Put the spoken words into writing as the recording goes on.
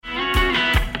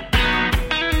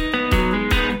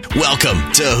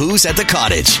Welcome to Who's at the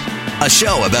Cottage, a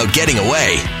show about getting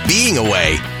away, being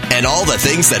away, and all the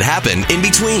things that happen in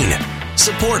between.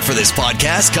 Support for this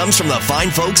podcast comes from the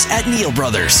fine folks at Neal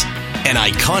Brothers, an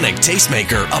iconic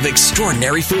tastemaker of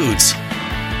extraordinary foods.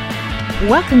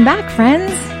 Welcome back,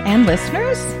 friends and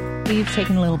listeners. We've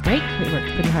taken a little break. We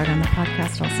worked pretty hard on the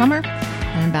podcast all summer,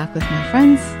 and I'm back with my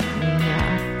friends.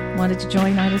 We wanted to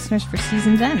join our listeners for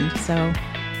season's end, so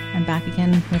I'm back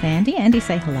again with Andy. Andy,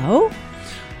 say hello.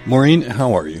 Maureen,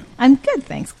 how are you? I'm good,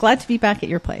 thanks. Glad to be back at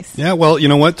your place. Yeah, well, you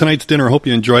know what? Tonight's dinner, I hope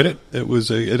you enjoyed it.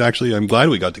 I'm glad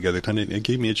we got together tonight. It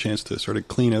gave me a chance to sort of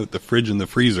clean out the fridge and the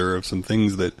freezer of some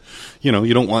things that, you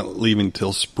don't want leaving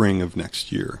till spring of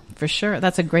next year. For sure.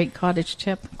 That's a great cottage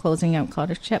tip, closing out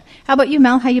cottage tip. How about you,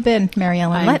 Mel? How you been, Mary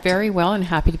Ellen? I'm very well and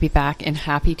happy to be back and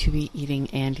happy to be eating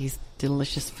Andy's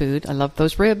delicious food. I love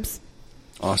those ribs.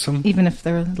 Awesome. Even if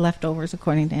they're leftovers,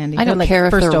 according to Andy. I don't care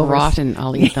if they're rotten.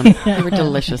 I'll eat them. They were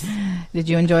delicious. Did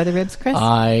you enjoy the ribs, Chris?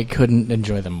 I couldn't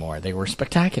enjoy them more. They were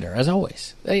spectacular, as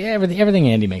always. Everything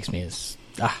Andy makes me is...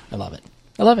 I love it.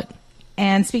 I love it.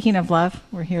 And speaking of love,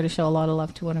 we're here to show a lot of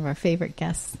love to one of our favorite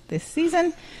guests this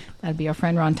season. That'd be our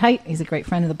friend Ron Tite. He's a great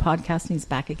friend of the podcast, and he's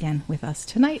back again with us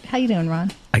tonight. How you doing,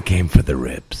 Ron? I came for the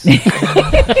ribs.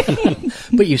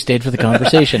 But you stayed for the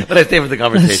conversation. But I stayed for the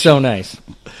conversation. So nice.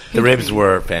 The ribs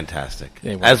were fantastic,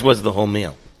 as was the whole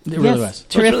meal. It really was.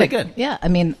 Terrific. It was really good. Yeah, I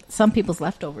mean, some people's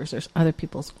leftovers are other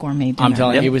people's gourmet dinner. I'm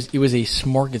telling you, Yep. it was a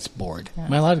smorgasbord. Yeah.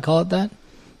 Am I allowed to call it that?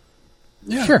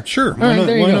 Yeah, sure. All right,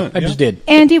 there you go. I just did.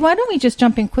 Andy, why don't we just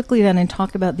jump in quickly then and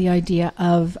talk about the idea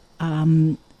of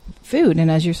food, and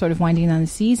as you're sort of winding down the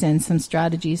season, some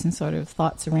strategies and sort of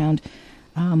thoughts around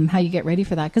how you get ready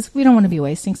for that, because we don't want to be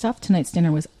wasting stuff. Tonight's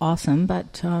dinner was awesome,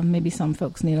 but maybe some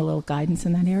folks need a little guidance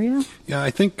in that area. Yeah, I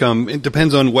think it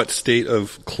depends on what state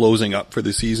of closing up for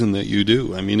the season that you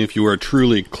do. I mean, if you are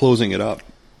truly closing it up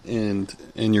and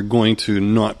you're going to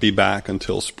not be back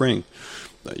until spring,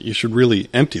 you should really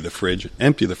empty the fridge,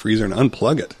 empty the freezer, and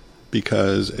unplug it,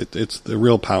 because it's the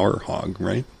real power hog,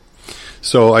 right?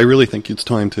 So I really think it's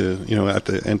time to, at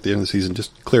the end of the season,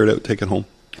 just clear it out, take it home.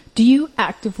 Do you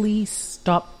actively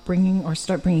start bringing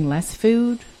less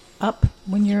food up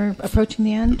when you're approaching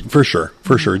the end? For sure.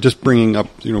 Just bringing up,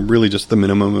 really just the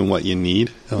minimum and what you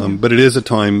need. But it is a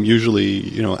time,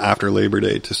 usually, after Labor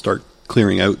Day, to start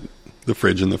clearing out the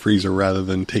fridge and the freezer rather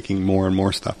than taking more and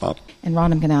more stuff up. And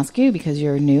Ron, I'm going to ask you, because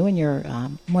you're new, and you're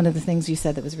one of the things you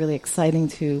said that was really exciting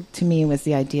to me was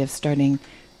the idea of starting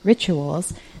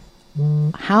rituals.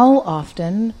 How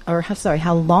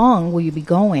long will you be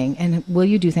going, and will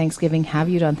you do Thanksgiving? Have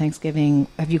you done Thanksgiving?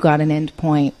 Have you got an end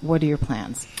point? What are your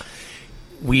plans?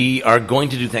 We are going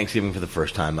to do Thanksgiving for the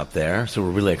first time up there, so we're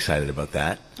really excited about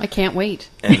that. I can't wait.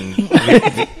 And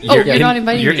you're not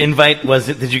inviting Your me. invite was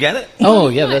it? Did you get it? Oh,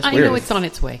 yeah, that's weird. I know it's on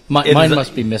its way. Mine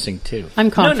must be missing, too.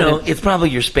 I'm confident. No, it's probably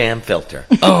your spam filter.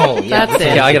 Oh, yeah. That's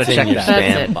it. Yeah, I got to It's check in your that.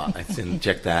 That's spam it. box. And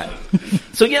check that.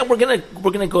 So yeah, we're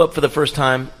gonna go up for the first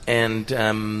time, and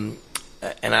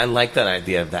I like that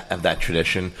idea of that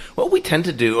tradition. What we tend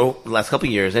to do, the last couple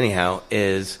of years anyhow,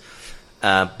 is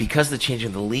because the changing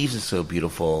of the leaves is so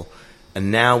beautiful, and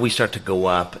now we start to go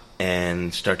up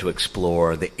and start to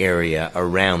explore the area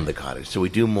around the cottage. So we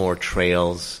do more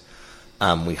trails.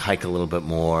 We hike a little bit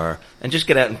more and just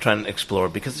get out and try and explore,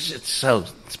 because it's so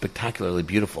spectacularly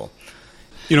beautiful.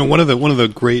 One of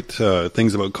the great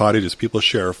things about cottage is people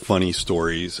share funny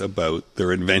stories about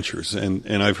their adventures,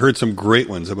 and I've heard some great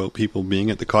ones about people being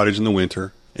at the cottage in the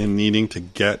winter and needing to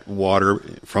get water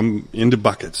into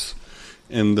buckets,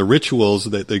 and the rituals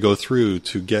that they go through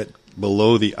to get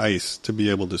below the ice to be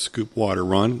able to scoop water.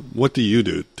 Ron, what do you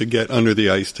do to get under the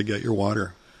ice to get your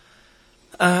water?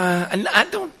 And I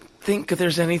don't think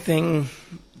there's anything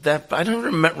that I don't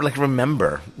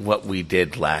remember what we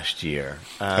did last year.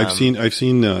 I actually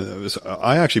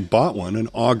bought an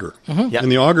auger. Yeah.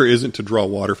 And the auger isn't to draw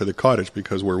water for the cottage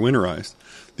because we're winterized.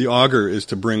 The auger is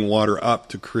to bring water up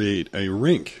to create a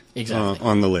rink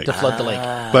on the lake. To flood the lake.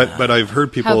 But I've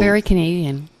heard people... How very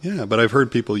Canadian. Yeah, but I've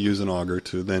heard people use an auger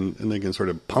and they can sort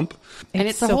of pump. And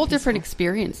it's a so whole different peaceful.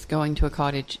 experience going to a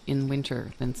cottage in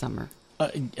winter than summer.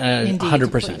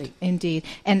 100%. Indeed.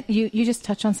 And you just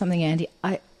touched on something, Andy.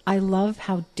 I love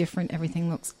how different everything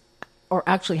looks, or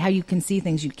actually how you can see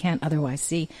things you can't otherwise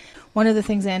see. One of the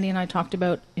things Andy and I talked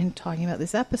about in talking about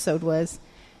this episode was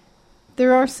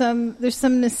there's some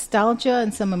nostalgia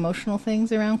and some emotional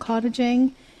things around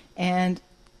cottaging, and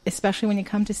especially when you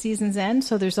come to season's end.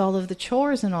 So there's all of the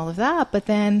chores and all of that, but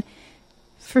then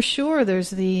for sure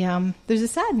there's a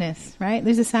sadness, right?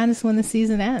 There's a sadness when the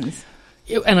season ends.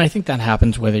 And I think that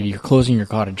happens whether you're closing your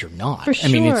cottage or not. For I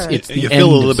mean, sure. it's the You end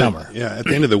feel a of little summer. bit, at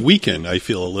the end of the weekend, I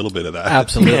feel a little bit of that.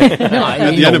 Absolutely. No,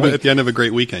 At the end of a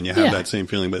great weekend, you have Yeah. that same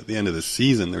feeling, but at the end of the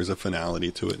season, there's a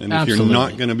finality to it. And if Absolutely. you're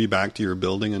not going to be back to your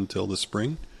building until the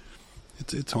spring,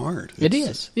 it's hard. It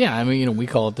is. Yeah, I mean, we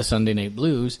call it the Sunday night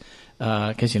blues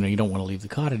because you don't want to leave the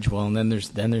cottage. Well, and then there's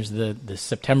the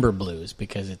September blues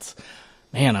because it's,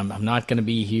 man, I'm not going to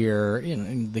be here.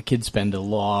 And the kids spend a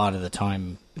lot of the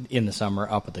time in the summer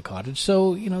up at the cottage,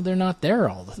 so they're not there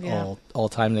all the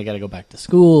time. They got to go back to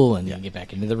school and get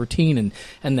back into the routine,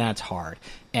 and that's hard.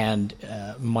 And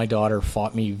my daughter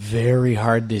fought me very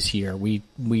hard this year. We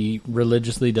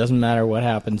religiously, doesn't matter what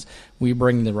happens, we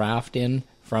bring the raft in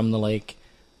from the lake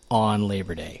on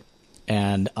Labor Day,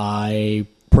 and I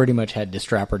pretty much had to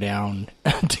strap her down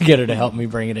to get her to help me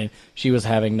bring it in. She was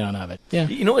having none of it. Yeah.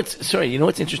 You know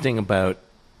what's interesting about,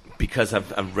 because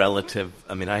I've a relative,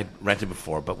 I mean, I rented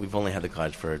before, but we've only had the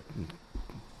cottage for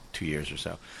 2 years or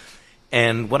so.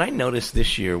 And what I noticed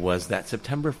this year was that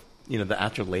September, the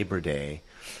after Labor Day,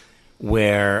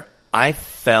 where I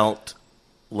felt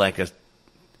like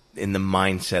in the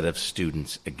mindset of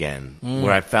students again,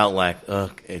 where I felt like,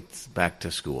 it's back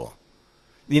to school.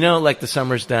 Like the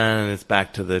summer's done and it's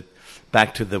back to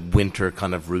the winter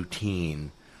kind of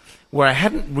routine, where I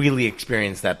hadn't really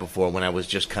experienced that before when I was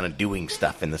just kind of doing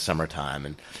stuff in the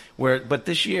summertime, but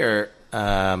this year,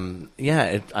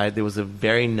 there was a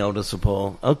very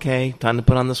noticeable, okay, time to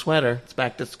put on the sweater. It's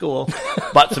back to school.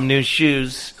 Bought some new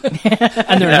shoes.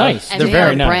 And they're nice. And They're they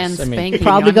very are nice. brand I mean, spanking.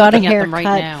 Probably I'm got a looking at them haircut.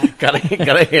 right now.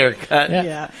 got a haircut.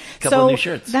 Yeah. Couple of new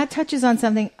shirts. That touches on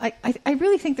something. I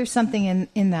really think there's something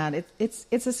in that.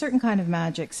 It's a certain kind of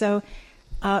magic. So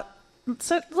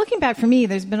looking back for me,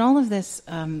 there's been all of this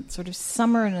sort of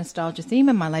summer nostalgia theme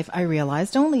in my life, I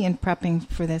realized, only in prepping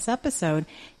for this episode.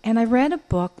 And I read a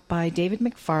book by David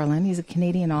McFarlane. He's a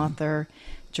Canadian author,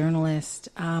 journalist.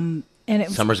 And it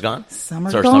was Summer's Gone?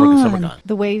 Summer Sorry, Gone. Summer Gone.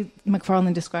 The way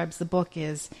McFarlane describes the book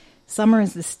is summer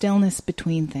is the stillness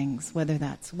between things, whether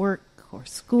that's work or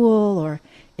school or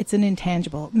it's an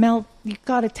intangible. Mel, you've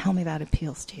got to tell me that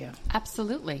appeals to you.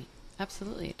 Absolutely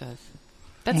it does.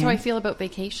 That's how I feel about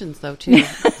vacations, though, too.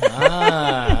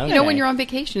 okay. When you're on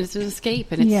vacation, it's an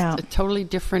escape, and it's a totally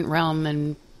different realm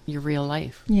than your real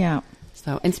life. Yeah.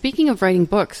 So, and speaking of writing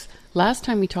books, last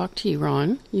time we talked to you,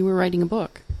 Ron, you were writing a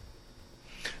book.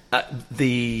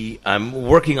 I'm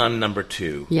working on number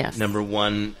 2. Yes. Number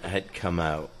 1 had come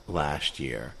out last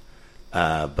year,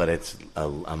 but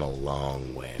I'm a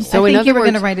long way away. So I in think other you were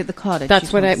going to words, write at the cottage.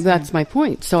 That's my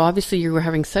point. So obviously you were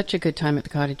having such a good time at the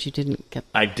cottage, you didn't get.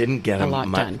 I didn't get a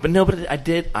lot done. But no, but I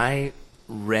did. I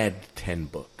read 10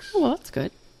 books Oh, well, that's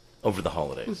good. over the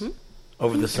holidays,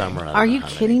 over the summer. I don't Are know you how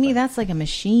many, kidding me? but- That's like a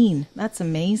machine. That's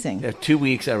amazing. 2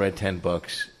 weeks, I read 10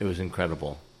 books. It was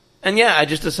incredible. And I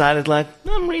just decided, no,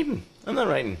 I'm reading. I'm not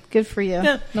writing. Good for you.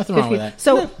 Yeah, nothing Good wrong for with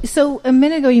you. that. So a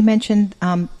minute ago you mentioned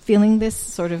feeling this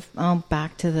sort of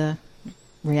back to the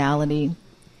reality.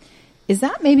 Is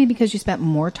that maybe because you spent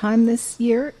more time this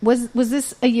year? Was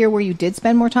this a year where you did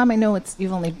spend more time? I know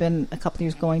you've only been a couple of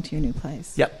years going to your new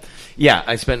place. Yep. Yeah,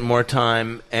 I spent more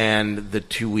time, and the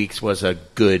 2 weeks was a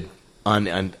good,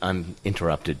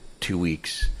 uninterrupted 2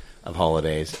 weeks of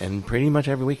holidays, and pretty much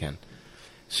every weekend.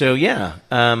 So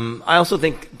I also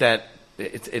think that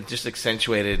it just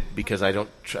accentuated because I don't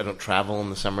travel in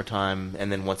the summertime,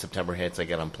 and then once September hits, I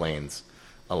get on planes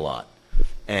a lot,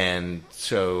 and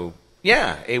so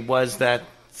it was that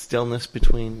stillness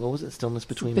between. What was it? Stillness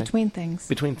between things.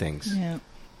 Between things. Yeah.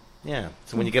 Yeah.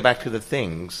 So when you get back to the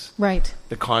things, Right.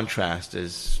 the contrast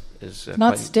is Not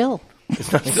quite- still.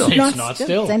 It's not still. It's not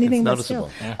still. It's anything It's but noticeable.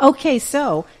 still. Yeah. Okay,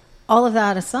 so all of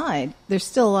that aside, there's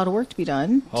still a lot of work to be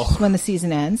done when the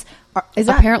season ends. Is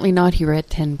that Apparently not. He read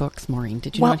 10 books, Maureen.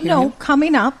 Did you well? not hear No, him?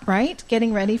 coming up, right?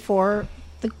 Getting ready for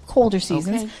the colder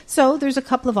seasons. Okay. So there's a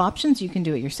couple of options. You can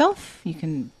do it yourself. You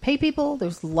can pay people.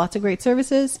 There's lots of great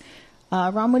services.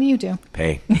 Ron, what do you do?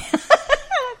 Pay.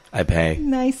 I pay.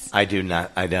 Nice. I do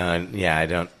not. I don't. Yeah, I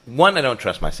don't. One, I don't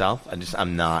trust myself.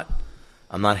 I'm not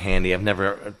handy. I've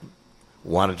never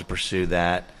wanted to pursue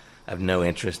that. I have no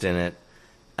interest in it.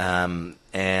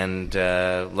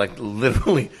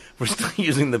 Literally, we're still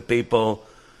using the people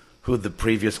who the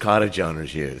previous cottage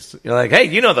owners used. You're like, hey,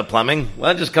 you know the plumbing.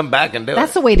 Well, just come back and do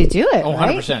That's it. the way to do it. Oh,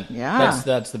 right? 100%. Yeah.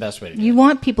 That's the best way to do You it.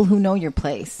 want people who know your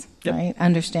place, Yep. right?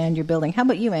 Understand your building. How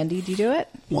about you, Andy? Do you do it?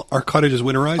 Well, our cottage is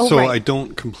winterized, Oh, so right. I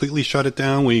don't completely shut it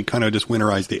down. We kind of just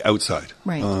winterize the outside.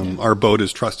 Right. Our boat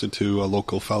is trusted to a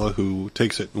local fellow who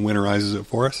takes it and winterizes it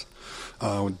for us.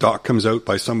 Dock comes out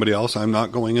by somebody else. I'm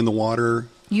not going in the water.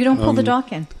 You don't pull the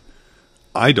dock in.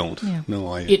 I don't. Yeah.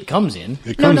 No, It comes in.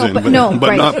 It comes No, in, but- but, no, but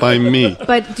right. not by me.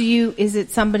 But is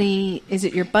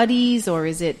it your buddies or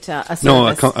is it a service? No, a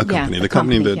Yeah, company. a The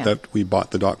company yeah. that we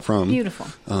bought the dock from. Beautiful.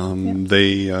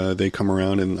 They come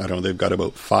around and I don't know. They've got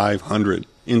about 500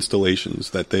 installations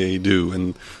that they do,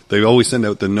 and they always send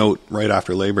out the note right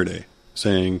after Labor Day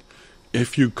saying,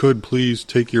 "If you could please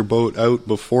take your boat out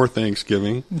before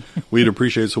Thanksgiving, we'd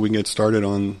appreciate it so we can get started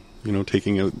on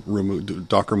taking out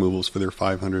dock removals for their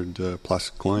 500 plus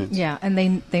clients." Yeah, and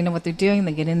they know what they're doing.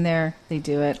 They get in there, they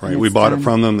do it. Right. and We it's bought done. it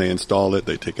from them. They installed it.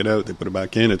 They take it out. They put it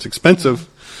back in. It's expensive,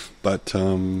 but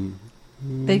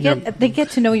They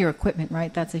get to know your equipment,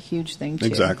 right? That's a huge thing too.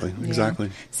 Exactly, Yeah. exactly.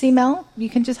 See, Mel, you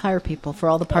can just hire people for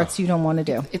all the parts you don't want to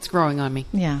do. It's growing on me.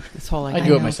 Yeah. That's all I I got.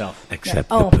 do it know. myself. Except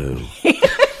Oh. the poo.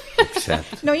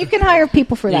 Except. No, you can hire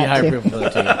people for You that hire too. people for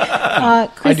that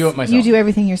too. Chris, I do it myself. You do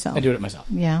everything yourself. I do it myself.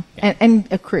 Yeah, and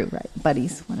a crew, right?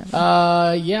 Buddies,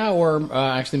 whatever. Yeah, or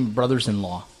actually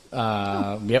brothers-in-law.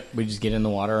 Yep, we just get in the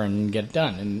water and get it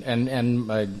done. And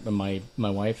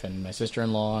my wife and my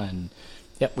sister-in-law, and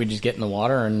yep, we just get in the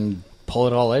water and pull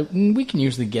it all out. And we can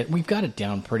usually we've got it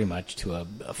down pretty much to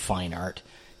a fine art.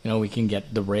 We can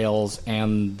get the rails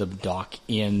and the dock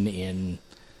in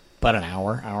about an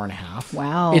hour and a half.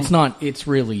 Wow. It's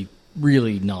really,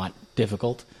 really not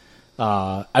difficult.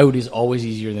 Out is always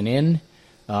easier than in.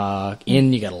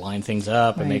 In, you got to line things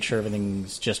up and Right. make sure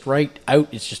everything's just right. Out,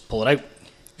 it's just pull it out.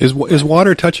 Is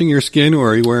water touching your skin,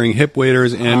 or are you wearing hip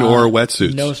waders and or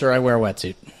wetsuits? No, sir, I wear a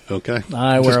wetsuit. Okay.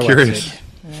 I wear Just a curious. wetsuit.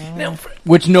 Now,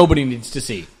 Which nobody needs to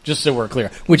see, just so we're clear.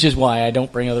 Which is why I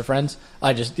don't bring other friends.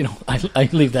 I just, I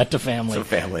leave that to family. It's a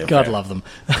family God affair. love them.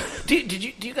 do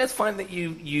you guys find that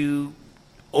you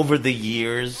over the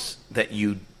years that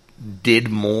you did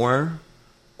more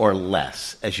or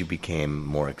less as you became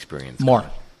more experienced? More.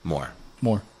 More.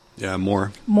 Yeah,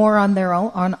 more. More on their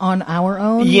own, on our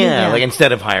own. Yeah, like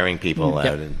instead of hiring people out.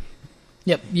 Yep. And,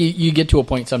 Yep, you get to a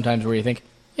point sometimes where you think,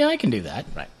 yeah, I can do that.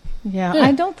 right. Yeah, Yeah.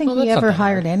 I don't think Well, we that's ever not that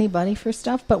hired hard. anybody for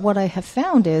stuff, but what I have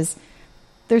found is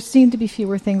there seem to be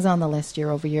fewer things on the list year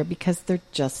over year because they're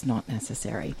just not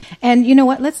necessary. And you know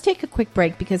what? Let's take a quick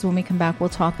break because when we come back, we'll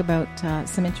talk about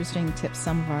some interesting tips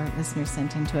some of our listeners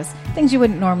sent in to us, things you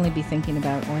wouldn't normally be thinking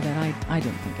about or that I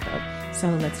didn't think about. So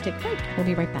let's take a break. We'll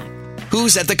be right back.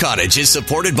 Who's at the Cottage is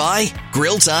supported by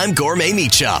Grill Time Gourmet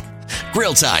Meat Shop.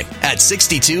 Grill Time at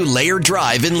 62 Laird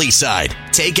Drive in Leaside.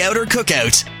 Takeout or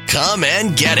cookout, come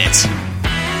and get it.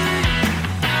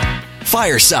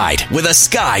 Fireside with a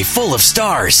sky full of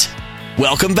stars.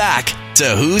 Welcome back to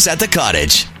Who's at the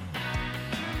Cottage.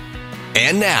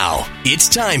 And now, it's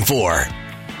time for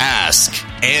Ask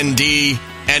Andy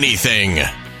Anything.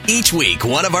 Each week,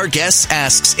 one of our guests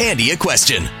asks Andy a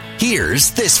question.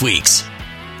 Here's this week's.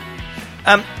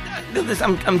 I'm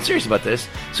serious about this.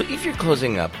 So if you're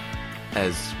closing up,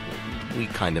 as we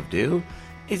kind of do,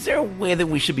 is there a way that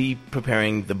we should be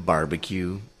preparing the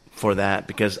barbecue for that?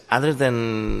 Because other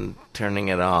than turning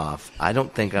it off, I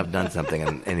don't think I've done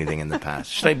anything in the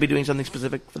past. Should I be doing something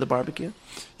specific for the barbecue?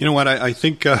 You know what? I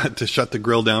think to shut the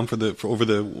grill down for over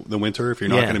the winter, if you're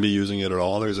not Yeah. going to be using it at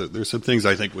all, there's some things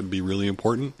I think would be really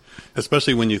important,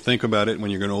 especially when you think about it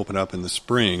when you're going to open up in the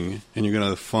spring and you're going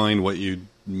to find what you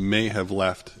may have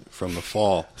left from the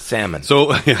fall. Salmon.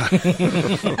 So yeah,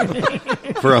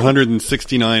 for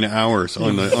 169 hours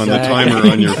on the timer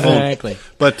on your phone. Exactly.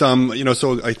 But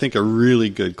so I think a really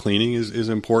good cleaning is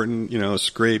important.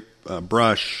 Scrape,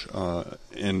 brush,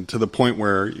 and to the point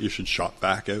where you should shop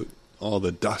back out all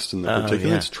the dust and the particulates.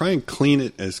 Yeah. Try and clean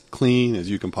it as clean as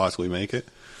you can possibly make it.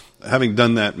 Having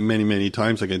done that many, many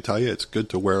times, I can tell you it's good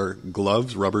to wear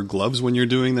gloves, rubber gloves when you're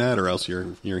doing that, or else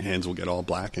your hands will get all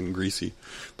black and greasy.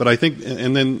 But I think,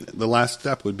 and then the last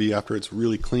step would be after it's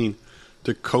really clean,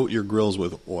 to coat your grills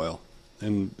with oil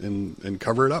and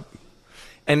cover it up.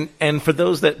 And for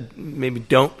those that maybe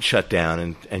don't shut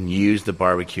down and use the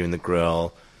barbecue and the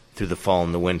grill through the fall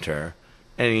and the winter,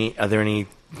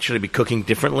 should I be cooking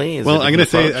differently? Is Well, there a I'm going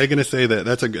different approach? to say that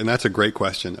that's a great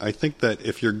question. I think that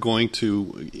if you're going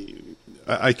to,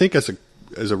 I think as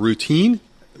a routine,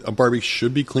 a barbecue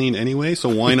should be clean anyway. So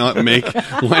why not make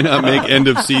end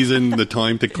of season the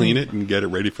time to clean it and get it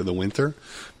ready for the winter?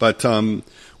 But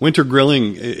winter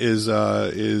grilling is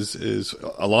a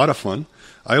lot of fun.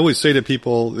 I always say to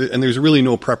people, and there's really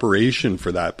no preparation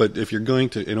for that. But if you're going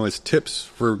to, as tips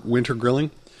for winter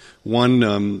grilling. One,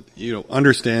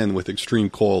 understand with extreme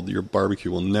cold, your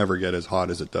barbecue will never get as hot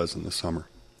as it does in the summer.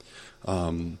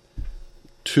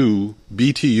 Two,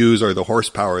 BTUs are the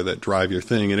horsepower that drive your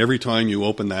thing, and every time you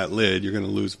open that lid, you're going to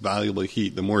lose valuable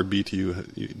heat. The more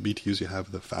BTUs you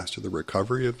have, the faster the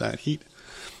recovery of that heat.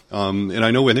 And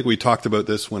I think we talked about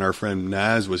this when our friend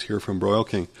Naz was here from Broil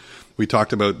King. We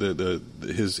talked about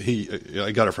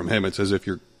I got it from him. It says, if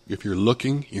you're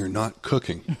looking, you're not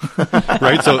cooking,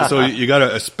 right? So you got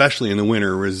to, especially in the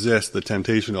winter, resist the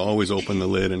temptation to always open the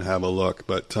lid and have a look.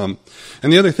 But, and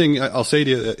the other thing I'll say to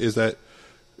you is that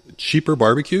cheaper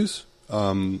barbecues,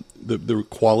 the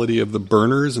quality of the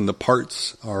burners and the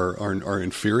parts are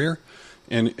inferior.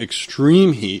 And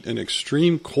extreme heat and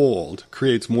extreme cold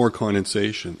creates more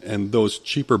condensation, and those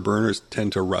cheaper burners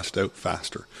tend to rust out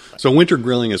faster. So winter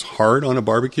grilling is hard on a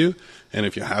barbecue, and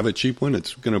if you have a cheap one,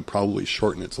 it's going to probably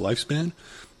shorten its lifespan.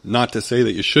 Not to say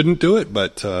that you shouldn't do it,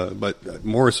 but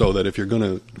more so that if you're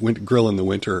going to grill in the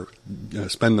winter,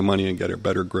 spend the money and get a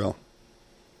better grill.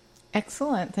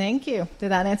 Excellent. Thank you. Did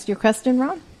that answer your question,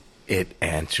 Ron? It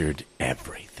answered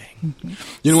everything.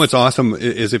 You know what's awesome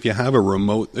is if you have a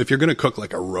remote, if you're going to cook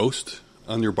like a roast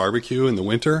on your barbecue in the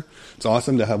winter, it's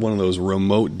awesome to have one of those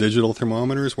remote digital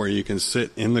thermometers where you can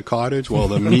sit in the cottage while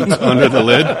the meat's under the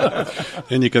lid,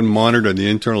 and you can monitor the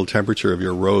internal temperature of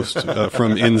your roast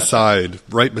from inside,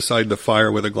 right beside the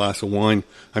fire with a glass of wine.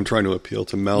 I'm trying to appeal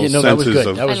to Mel's senses. That was good.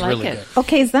 Of That was I like really it. good.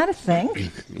 Okay, is that a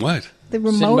thing? What? The Sitting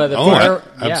remote? by the Oh, fire.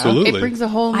 absolutely. It brings a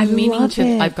whole I new meaning love to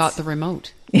it. I've got the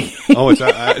remote. Oh, it's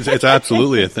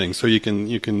absolutely a thing. So you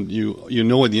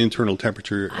know what the internal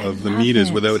temperature of the love meat is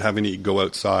it. without having to go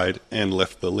outside and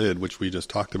lift the lid, which we just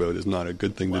talked about is not a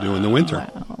good thing to do in the winter.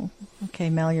 Wow. Okay,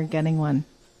 Mel, you're getting one.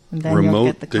 And then you'll Remote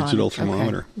get the digital cottage.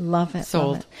 thermometer. Okay. Love it. Sold.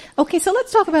 Love it. Okay, so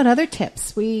let's talk about other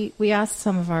tips. We asked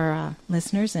some of our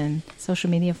listeners and social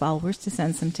media followers to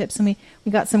send some tips, and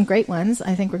we got some great ones.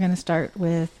 I think we're going to start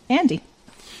with Andy.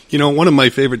 You know, one of my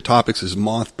favorite topics is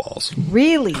mothballs.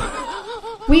 Really?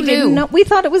 We didn't know. We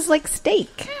thought it was like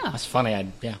steak. That's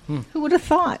funny. Who would have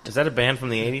thought? Is that a band from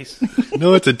the 80s?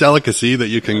 No, it's a delicacy that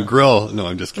you can grill. No,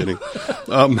 I'm just kidding.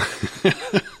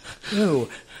 Ooh.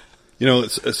 You know,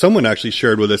 someone actually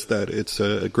shared with us that it's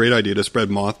a great idea to spread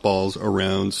mothballs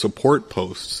around support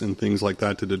posts and things like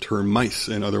that to deter mice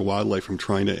and other wildlife from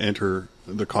trying to enter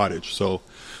the cottage. So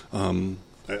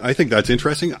I think that's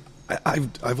interesting.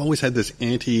 I've always had this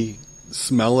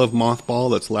smell of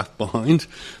mothball that's left behind,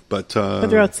 but But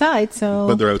they're outside, so.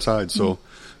 But they're outside, so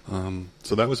I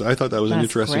thought that was an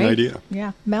interesting great. idea.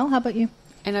 Yeah, Mel, how about you?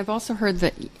 And I've also heard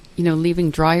that, leaving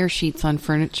dryer sheets on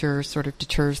furniture sort of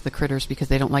deters the critters because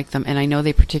they don't like them. And I know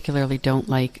they particularly don't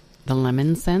like the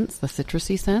lemon scents, the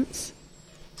citrusy scents.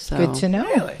 So Good to know.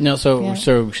 Really? No, so Yeah.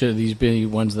 so should these be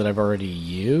ones that I've already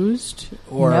used,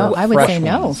 or No, I would fresh say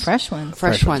no. ones? Fresh ones.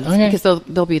 Fresh ones, Okay. because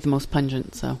they'll be the most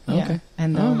pungent. So Yeah. Okay.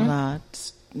 And they'll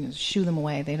shoo them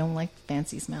away. They don't like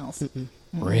fancy smells.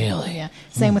 Really? Yeah.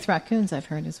 Same with raccoons, I've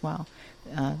heard as well.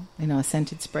 A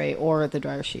scented spray or the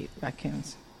dryer sheet,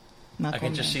 raccoons. Not I can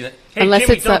going just there. see that. Hey, Unless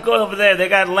Jimmy, it's don't a- go over there. They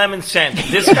got lemon scent.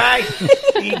 This guy,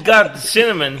 he got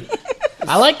cinnamon.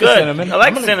 I like the Good. cinnamon. I like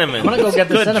I'm gonna- cinnamon. I'm gonna go It's get a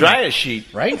the good cinnamon. dryer sheet.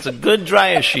 Right? It's a good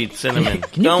dryer sheet, cinnamon.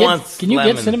 Can Don't want you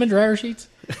lemon. get cinnamon dryer sheets?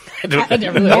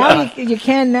 Now you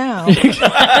can now.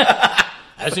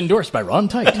 As endorsed by Ron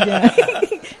Tite.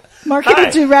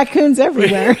 Marketed to raccoons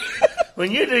everywhere.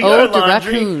 When you do Oh, your the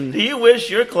laundry, raccoon. do you wish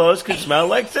your clothes could smell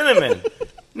like cinnamon?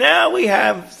 Now we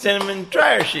have cinnamon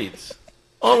dryer sheets.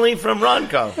 Only from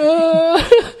Ronco.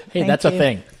 Hey, Thank that's you. a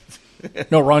thing.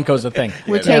 No, Ronco's a thing.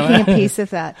 We're taking a piece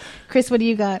of that. Chris, what do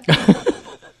you got?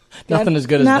 Nothing as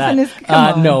good as Nothing that. is- come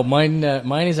on. No, mine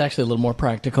is actually a little more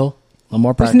practical. A little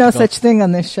more There's practical. no such thing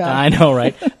on this show. I know,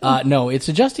 right? No, it's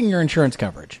adjusting your insurance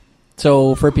coverage.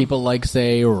 So for people like,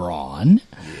 say, Ron,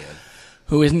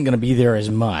 who isn't going to be there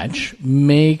as much,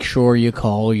 make sure you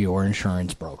call your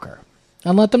insurance broker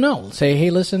and let them know. Say, hey,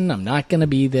 listen, I'm not going to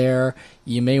be there.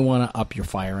 You may want to up your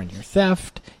fire and your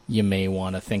theft. You may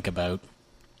want to think about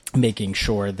making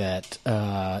sure that,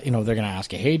 they're going to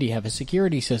ask you, hey, do you have a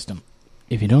security system?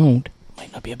 If you don't,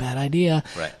 might not be a bad idea.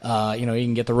 Right. You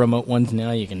can get the remote ones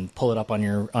now. You can pull it up on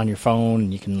your phone,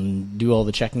 and you can do all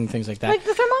the checking, things like that. Like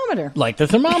the thermometer. Like the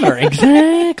thermometer,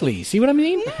 exactly. See what I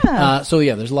mean? Yeah.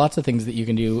 There's lots of things that you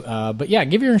can do. But yeah,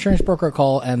 give your insurance broker a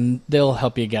call, and they'll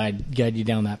help you guide you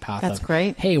down that path. That's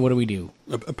great. Hey, what do we do?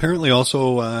 Apparently,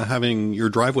 also having your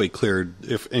driveway cleared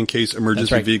if in case emergency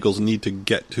That's right. vehicles need to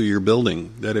get to your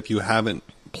building. That if you haven't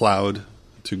plowed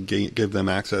to give them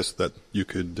access, that you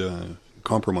could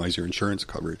compromise your insurance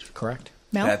coverage. Correct.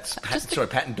 Mel? That's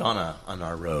Pat and Donna on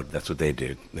our road. That's what they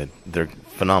do. They're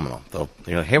phenomenal. Hey,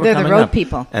 we're They're the coming road up.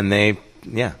 people. And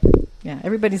Yeah,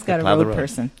 everybody's got a plow the road road.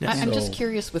 person. Yeah. I'm just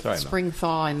curious with Sorry, Mel. spring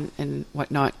thaw and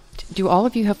whatnot. Do all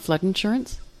of you have flood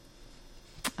insurance?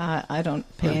 I don't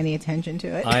pay any attention to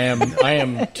it. I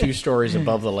am 2 stories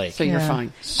above the lake. So you're Yeah.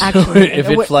 fine. So Actually, if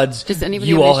it floods, Does anybody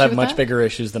you have an all issue have with much that? bigger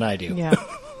issues than I do. Yeah.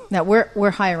 Now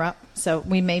we're higher up, so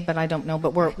we may, but I don't know.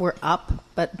 But we're up,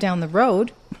 but down the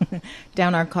road,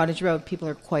 down our cottage road, people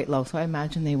are quite low. So I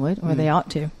imagine they would, or they ought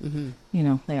to. Mm-hmm. You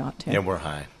know, they ought to. Yeah, we're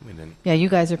high. We didn't. Yeah, you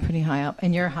guys are pretty high up,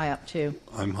 and you're high up too.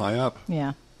 I'm high up.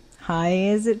 Yeah, high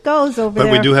as it goes over but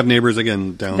there. We do have neighbors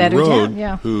again down the road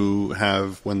yeah. who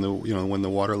have, when the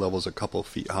water level's a couple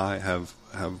feet high, have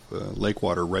lake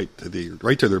water right to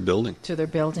their building. To their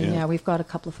building, yeah. We've got a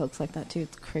couple of folks like that too.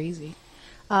 It's crazy.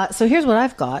 So here's what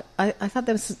I've got. I thought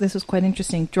this was quite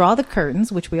interesting. Draw the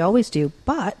curtains, which we always do,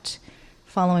 but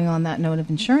following on that note of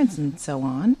insurance and so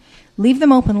on, leave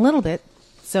them open a little bit.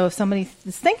 So if somebody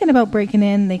is thinking about breaking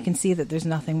in, they can see that there's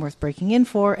nothing worth breaking in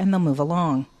for, and they'll move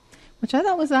along, which I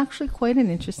thought was actually quite an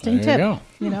interesting tip.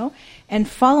 You know, and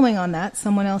following on that,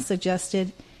 someone else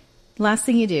suggested, last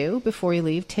thing you do before you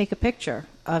leave, take a picture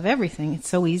of everything. It's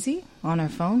so easy on our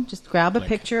phone. Just grab a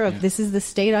picture of this is the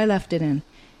state I left it in,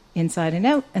 inside and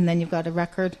out, and then you've got a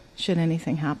record should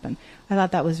anything happen. I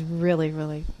thought that was really,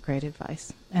 really great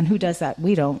advice. And who does that?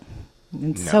 We don't.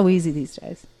 It's so easy these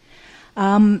days.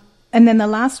 And then the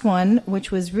last one,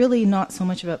 which was really not so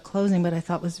much about closing, but I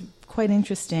thought was quite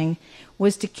interesting,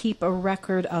 was to keep a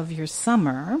record of your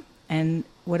summer, and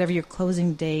whatever your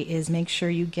closing day is, make sure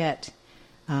you get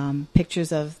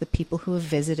pictures of the people who have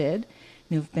visited,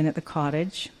 who've been at the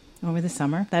cottage over the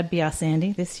summer. That'd be us,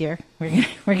 Andy, this year. We're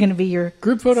going to be your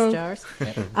group photo stars.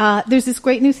 There's this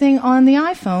great new thing on the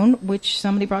iPhone, which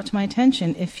somebody brought to my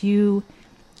attention. If you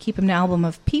keep an album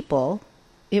of people,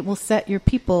 it will set your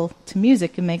people to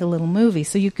music and make a little movie.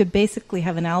 So you could basically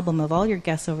have an album of all your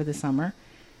guests over the summer,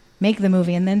 make the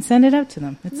movie, and then send it out to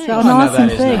them. It's an awesome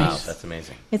thing. Nice. That's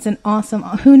amazing. It's an awesome.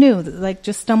 Who knew? Like,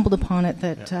 just stumbled upon it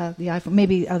that the iPhone.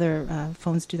 Maybe other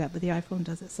phones do that, but the iPhone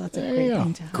does it. So that's a great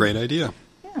thing to have. Great idea.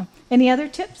 Yeah. Any other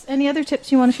tips? Any other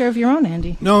tips you want to share of your own,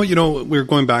 Andy? No, we're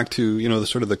going back to the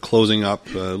sort of the closing up.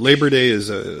 Labor Day is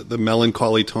the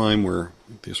melancholy time where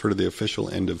sort of the official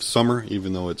end of summer,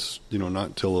 even though it's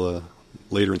not till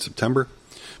later in September.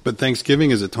 But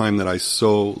Thanksgiving is a time that I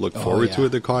so look forward to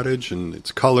at the cottage, and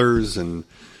its colors and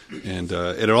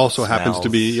it also happens to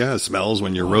be smells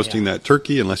when you're roasting that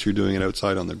turkey, unless you're doing it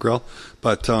outside on the grill.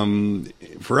 But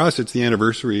for us, it's the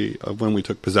anniversary of when we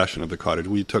took possession of the cottage.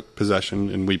 We took possession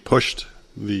and we pushed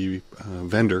the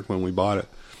vendor when we bought it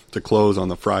to close on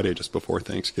the Friday just before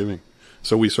Thanksgiving.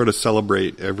 So we sort of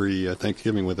celebrate every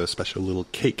Thanksgiving with a special little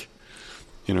cake,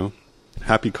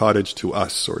 happy cottage to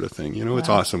us sort of thing. It's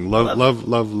awesome. Love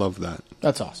that.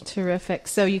 That's awesome. Terrific.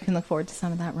 So you can look forward to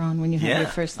some of that, Ron, when you have your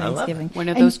first Thanksgiving. One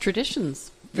of those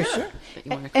traditions. For sure.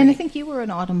 And I think you were an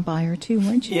autumn buyer too,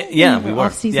 weren't you? Yeah, we were.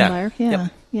 Off-season buyer.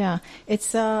 Yeah.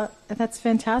 It's that's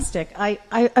fantastic.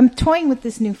 I'm toying with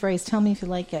this new phrase. Tell me if you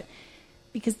like it.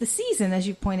 Because the season, as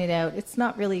you pointed out, it's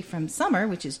not really from summer,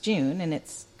 which is June, and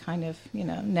it's kind of,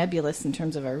 nebulous in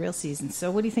terms of our real season.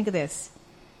 So what do you think of this?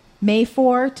 May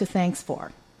 4 to Thanks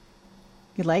 4.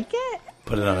 You like it?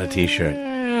 Put it on a T-shirt.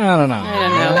 I don't know.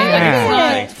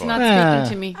 It's not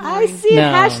speaking to me. I see it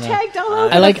hashtagged all over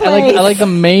the place. I like the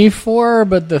May 4,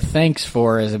 but the Thanks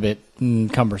 4 is a bit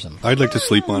cumbersome. I'd like to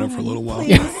sleep on it for a little while.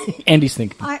 Andy's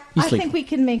thinking. I think we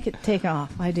can make it take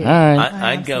off. I do. All right.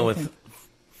 I'd go with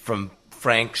from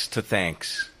Franks to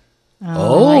Thanks.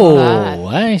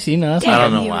 I see. No, that's I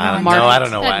don't know why. I don't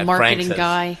know why. Marketing Frank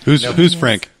guy. Who's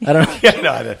Frank? I don't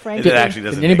know. It actually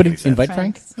doesn't. Did anybody make any sense. invite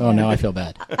Frank? Oh, now I feel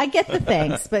bad. I get the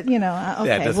thanks, but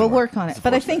okay, we'll work on it. It's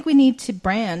But I think we need to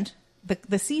brand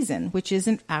the season, which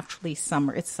isn't actually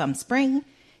summer. It's some spring.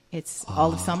 It's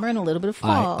all of summer and a little bit of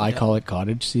fall. I call it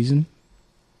cottage season.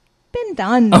 Been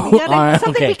done. We gotta,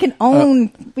 something we can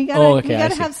own. We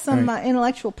gotta have some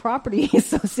intellectual property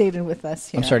associated with us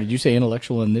here. I'm sorry, did you say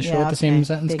intellectual and initial at the same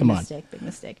sentence? Come on. Big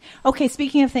mistake. Okay,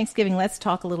 speaking of Thanksgiving, let's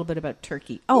talk a little bit about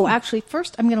turkey. Oh, actually,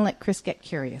 first I'm going to let Chris get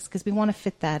curious because we want to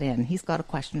fit that in. He's got a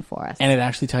question for us. And it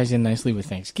actually ties in nicely with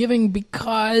Thanksgiving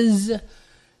because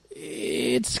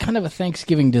it's kind of a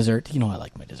Thanksgiving dessert. I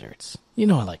like my desserts.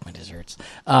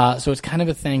 So it's kind of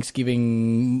a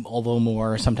Thanksgiving, although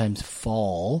more sometimes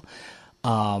fall.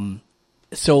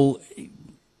 So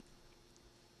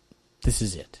this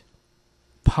is it.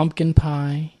 Pumpkin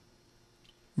pie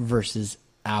versus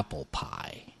apple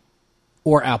pie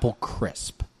or apple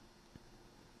crisp.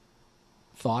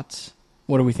 Thoughts?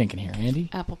 What are we thinking here, Andy?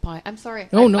 Apple pie. I'm sorry.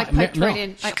 No, I piped right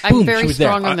in. Boom, I'm very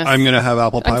strong on this. I'm going to have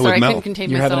apple pie I'm sorry, with Mel. I couldn't contain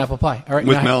You're myself. having apple pie. All right.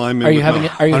 With Mel, I'm in. Are you with having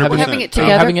Mel. it? Are you having 100%. it? having it Are you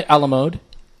together? having it a la mode?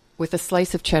 With a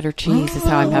slice of cheddar cheese is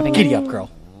how I'm having Giddy it. up, girl.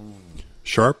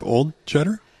 Sharp old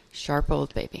cheddar? Sharp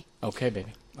old baby. Okay,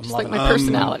 baby. I'm Just like loving my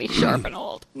personality, sharp and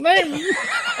old.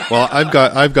 Well,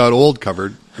 I've got old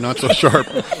covered, not so sharp.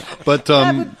 But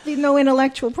that would be no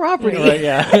intellectual property. Right,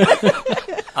 yeah.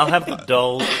 I'll have the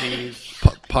Dole cheese.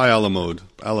 Pie a la mode.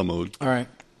 A la mode. All right.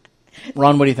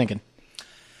 Ron, what are you thinking?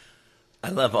 I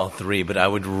love all three, but I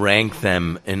would rank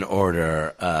them in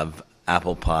order of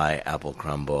apple pie, apple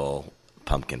crumble,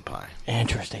 pumpkin pie.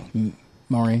 Interesting.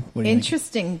 Maureen, what do you think?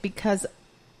 Interesting, because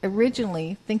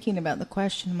originally, thinking about the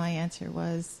question, my answer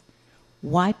was,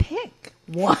 why pick?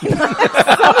 Why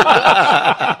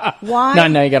not? Why?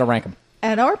 Now you got to rank them.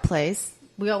 At our place,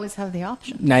 we always have the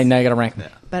option. Now you got to rank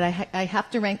them. But I have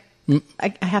to rank.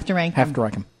 I have to rank. Have to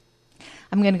rank them.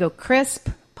 I'm going to go crisp,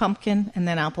 pumpkin, and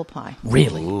then apple pie.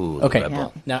 Really? Ooh, Okay.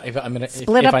 rebel. Yeah. Now, if I'm going to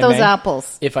Split up those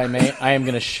apples. If I may, I am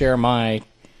going to share my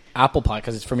apple pie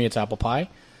because for me it's apple pie,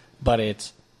 but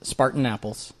it's Spartan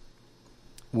apples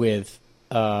with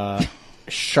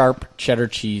sharp cheddar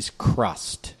cheese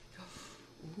crust.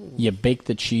 You bake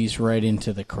the cheese right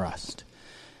into the crust.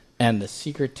 And the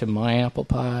secret to my apple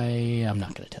pie, I'm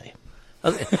not going to tell you.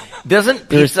 Doesn't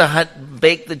Pizza Hut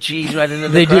bake the cheese right into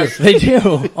the crust? They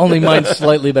do. Only mine's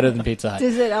slightly better than Pizza Hut.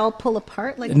 Does it all pull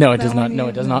apart? Like No, it that does not. one No, you-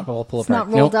 it does not all pull It's apart.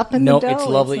 not rolled up in the dough. It's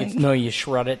lovely. It's No, you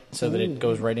shred it so that it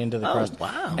goes right into the crust.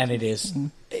 wow. And it is,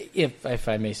 if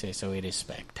I may say so, it is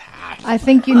spectacular. I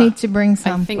think you need to bring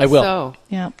some. I think I will. so.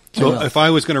 Yeah. So if I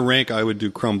was going to rank, I would do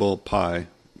crumble, pie,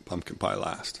 pumpkin pie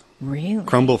last. Really?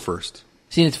 Crumble first.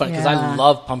 See, it's funny because I Yeah.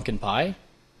 love pumpkin pie,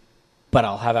 but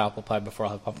I'll have apple pie before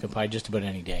I'll have pumpkin pie just about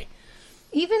any day.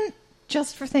 Even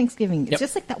just for Thanksgiving. It's Yep.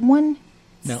 just like that one.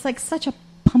 It's No. like such a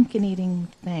pumpkin eating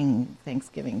thing.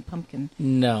 Thanksgiving pumpkin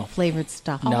No. flavored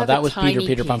stuff. No, I'll have that a was tiny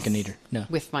Peter piece Pumpkin Eater. No.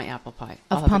 With my apple pie.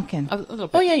 Of I'll have pumpkin. A little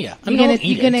bit. Oh, yeah. I You mean, gonna I'll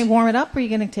eat gonna it. warm it up, or you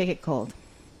gonna take it cold?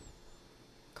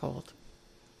 Cold.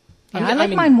 Yeah, I I like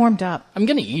mean- mine warmed up. I'm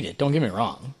going to eat it. Don't get me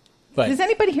wrong. But Does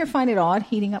anybody here find it odd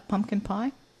heating up pumpkin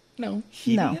pie? no.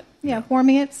 No. Yeah,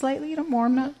 warming it slightly. You don't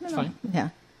warm it. No, fine. Yeah.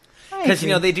 I Because,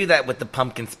 agree. they do that with the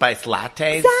pumpkin spice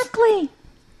lattes. Exactly.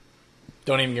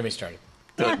 Don't even get me started.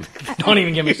 Don't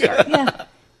even get me started. Yeah.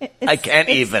 I can't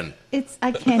even.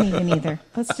 I can't even either.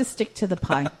 Let's just stick to the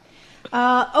pie.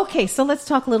 Okay, so let's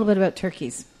talk a little bit about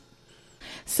turkeys.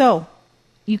 So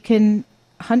you can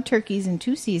hunt turkeys in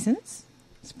 2 seasons,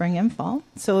 spring and fall.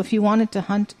 So if you wanted to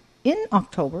hunt in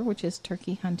October, which is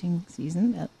turkey hunting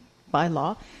season by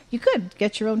law, you could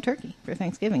get your own turkey for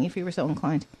Thanksgiving if you were so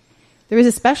inclined. There is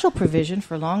a special provision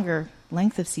for longer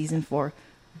length of season for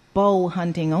bow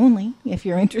hunting only, if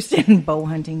you're interested in bow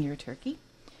hunting your turkey.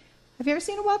 Have you ever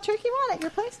seen a wild turkey, Ron, at your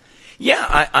place? Yeah,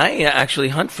 I actually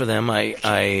hunt for them.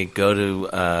 I go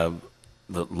to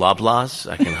the Loblaws.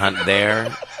 I can hunt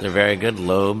there. They're very good.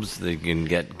 Lobes, they can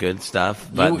get good stuff,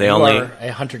 but they you only are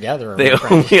a hunter-gatherer. they my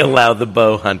friend. only allow the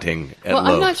bow hunting at Well,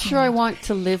 Lobes. I'm not sure I want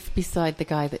to live beside the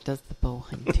guy that does the bow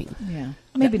hunting. Yeah,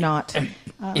 maybe not.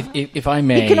 If I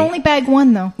may, You can only bag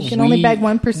one, though. You can only bag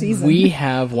one per season. We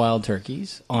have wild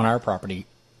turkeys on our property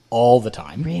all the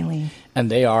time. Really?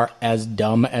 And they are as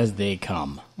dumb as they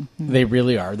come. Mm-hmm. They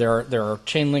really are. There are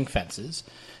chain link fences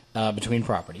between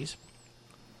properties,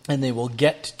 and they will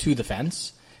get to the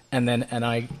fence, and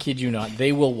I kid you not,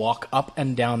 they will walk up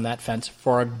and down that fence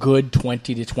for a good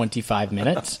 20 to 25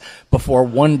 minutes before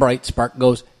one bright spark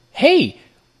goes, "Hey,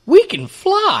 we can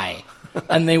fly!"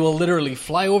 And they will literally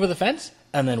fly over the fence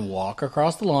and then walk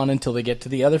across the lawn until they get to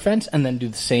the other fence and then do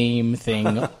the same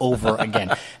thing over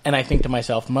again. And I think to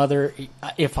myself, Mother,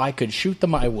 if I could shoot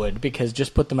them, I would, because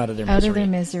just put them out of their misery. Out of their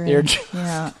misery. They're just,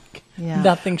 Yeah. Yeah.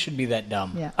 nothing should be that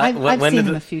dumb. Yeah. I- I've when seen did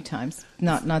them the- a few times.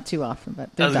 Not too often, but I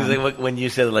they're was gonna dumb. say, when you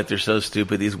said like they're so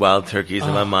stupid, these wild turkeys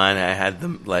in my mind, I had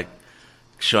them like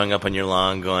showing up on your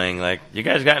lawn, going like, "You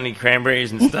guys got any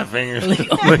cranberries and stuff in your?"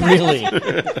 Really?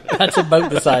 That's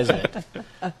about the size of it.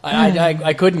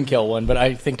 I couldn't kill one, but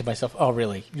I think to myself, oh,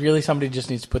 really? Really, somebody just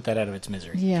needs to put that out of its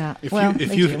misery. Yeah. If well, you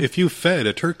they do. if you fed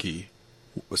a turkey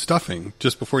stuffing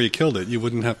just before you killed it, you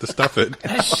wouldn't have to stuff it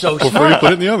That's so before smart. you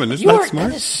put it in the oven. Isn't that smart?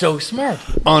 That is so smart.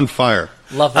 On fire.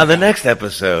 Love that. On the next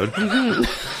episode,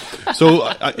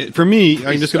 So for me,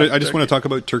 I just want to talk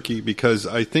about turkey because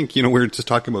I think we're just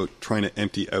talking about trying to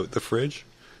empty out the fridge,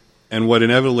 and what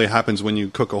inevitably happens when you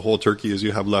cook a whole turkey is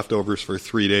you have leftovers for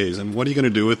 3 days, and what are you going to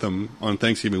do with them on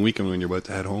Thanksgiving weekend when you're about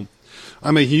to head home?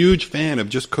 I'm a huge fan of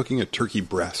just cooking a turkey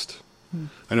breast.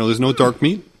 I know there's no dark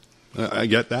meat. I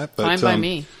get that, but Fine by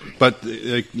me. But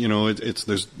it's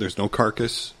there's no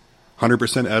carcass,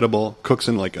 100% edible, cooks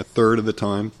in like a third of the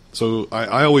time. So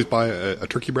I always buy a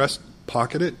turkey breast,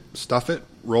 pocket it, stuff it,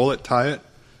 roll it, tie it,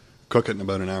 cook it in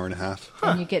about an hour and a half.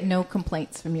 And you get no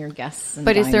complaints from your guests. And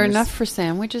But is there diners. enough for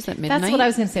sandwiches at midnight? That's what I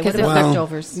was going to say. What 'Cause about if-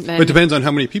 leftovers? then It depends on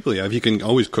how many people you have. You can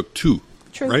always cook 2,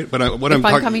 True. right? But what If I'm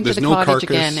I'm talking, coming to there's the no cottage carcass.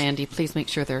 again, Andy, please make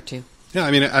sure there are 2. Yeah,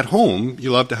 I mean, at home,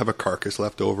 you love to have a carcass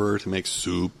left over to make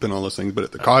soup and all those things. But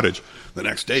at the cottage, the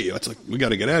next day, it's like, we got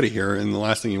to get out of here. And the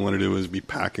last thing you want to do is be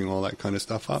packing all that kind of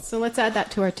stuff up. So let's add that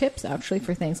to our tips, actually,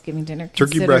 for Thanksgiving dinner.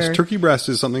 Turkey breast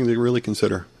is something to really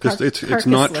consider. It's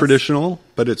not traditional,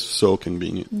 but it's so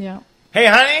convenient. Yeah. Hey,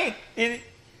 honey,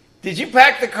 did you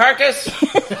pack the carcass?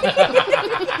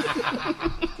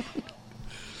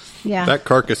 Yeah. That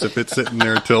carcass, if it's sitting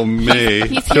there till May.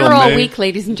 He's here all week,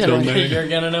 ladies and gentlemen. You're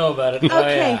going to know about it. Okay. Oh,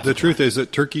 yeah. The truth is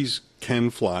that turkeys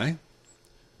can fly.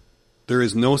 There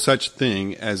is no such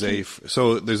thing as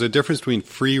so there's a difference between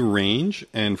free range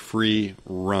and free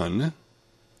run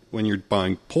when you're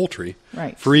buying poultry.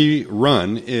 Right. Free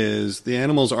run is the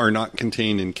animals are not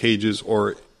contained in cages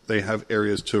or they have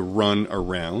areas to run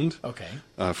around. Okay.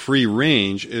 Free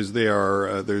range is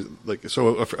there's like,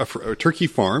 so a turkey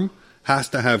farm has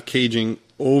to have caging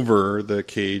over the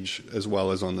cage as well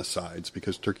as on the sides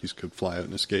because turkeys could fly out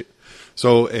and escape.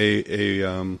 So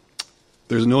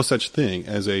there's no such thing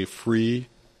as a free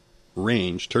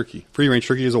range turkey. Free range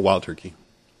turkey is a wild turkey.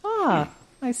 Ah,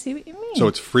 I see what you mean. So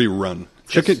it's free run.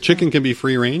 Chicken can be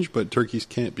free range, but turkeys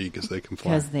can't be because they can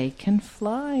fly. Because they can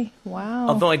fly. Wow.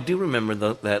 Although I do remember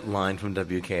that line from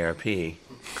WKRP.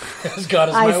 As God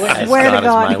is my witness. As Swear to God is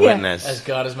God, my yeah. witness. As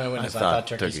God is my witness. I thought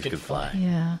turkeys could fly.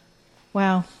 Yeah.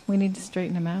 Wow. We need to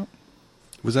straighten them out.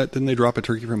 Didn't they drop a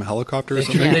turkey from a helicopter or They,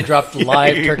 something? they dropped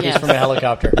live turkeys from a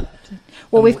helicopter.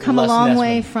 Well, we've come a Les long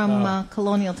way Nessman. from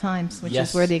colonial times, which Yes.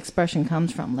 is where the expression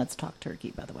comes from. Let's talk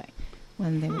turkey, by the way,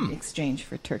 when they would exchange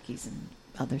for turkeys and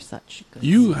other such goods.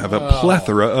 You have a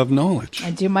plethora of knowledge.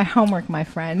 I do my homework, my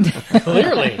friend.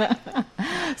 Clearly.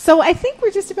 So I think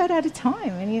we're just about out of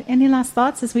time. Any last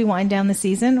thoughts as we wind down the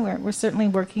season? We're certainly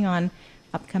working on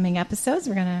upcoming episodes.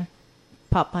 We're going to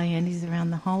pop by Andy's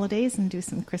around the holidays and do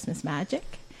some Christmas magic.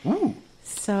 Ooh.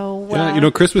 So Yeah,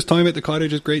 Christmas time at the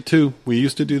cottage is great too. We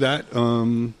used to do that,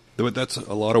 but that's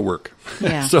a lot of work.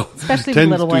 Yeah, so especially the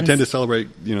little ones. We tend to celebrate,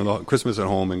 the Christmas at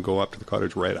home and go up to the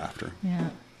cottage right after. Yeah.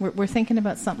 We're thinking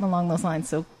about something along those lines,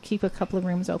 so keep a couple of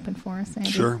rooms open for us, Andy.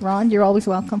 Sure. Ron, you're always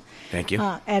welcome. Thank you.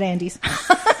 At Andy's.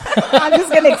 I'm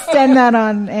just going to extend that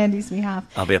on Andy's behalf.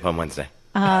 I'll be up on Wednesday.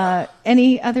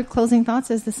 Any other closing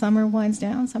thoughts as the summer winds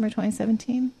down, summer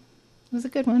 2017? It was a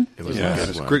good one. It was Yeah, a good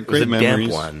it's one. great It was a memories.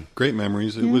 damp one. Great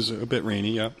memories. It was a bit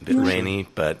rainy, yeah. A bit rainy,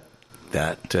 but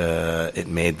that it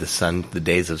made the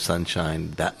days of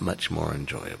sunshine that much more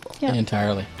enjoyable. Yeah.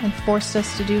 Entirely. And forced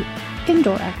us to do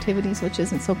indoor activities, which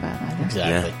isn't so bad either.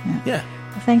 Exactly. Yeah.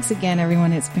 Well, thanks again,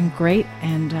 everyone. It's been great,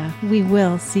 and we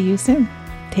will see you soon.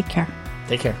 Take care.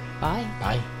 Take care. Bye.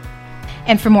 Bye.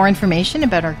 And for more information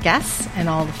about our guests and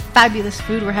all the fabulous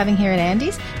food we're having here at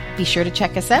Andy's, be sure to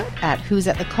check us out at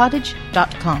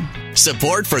who'satthecottage.com.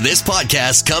 Support for this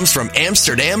podcast comes from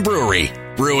Amsterdam Brewery,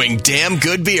 brewing damn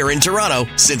good beer in Toronto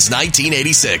since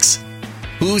 1986.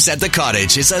 Who's at the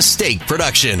Cottage is a steak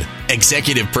production.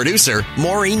 Executive producer,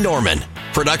 Maureen Norman.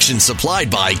 Production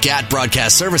supplied by GAT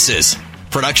Broadcast Services.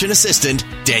 Production assistant,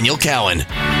 Daniel Cowan.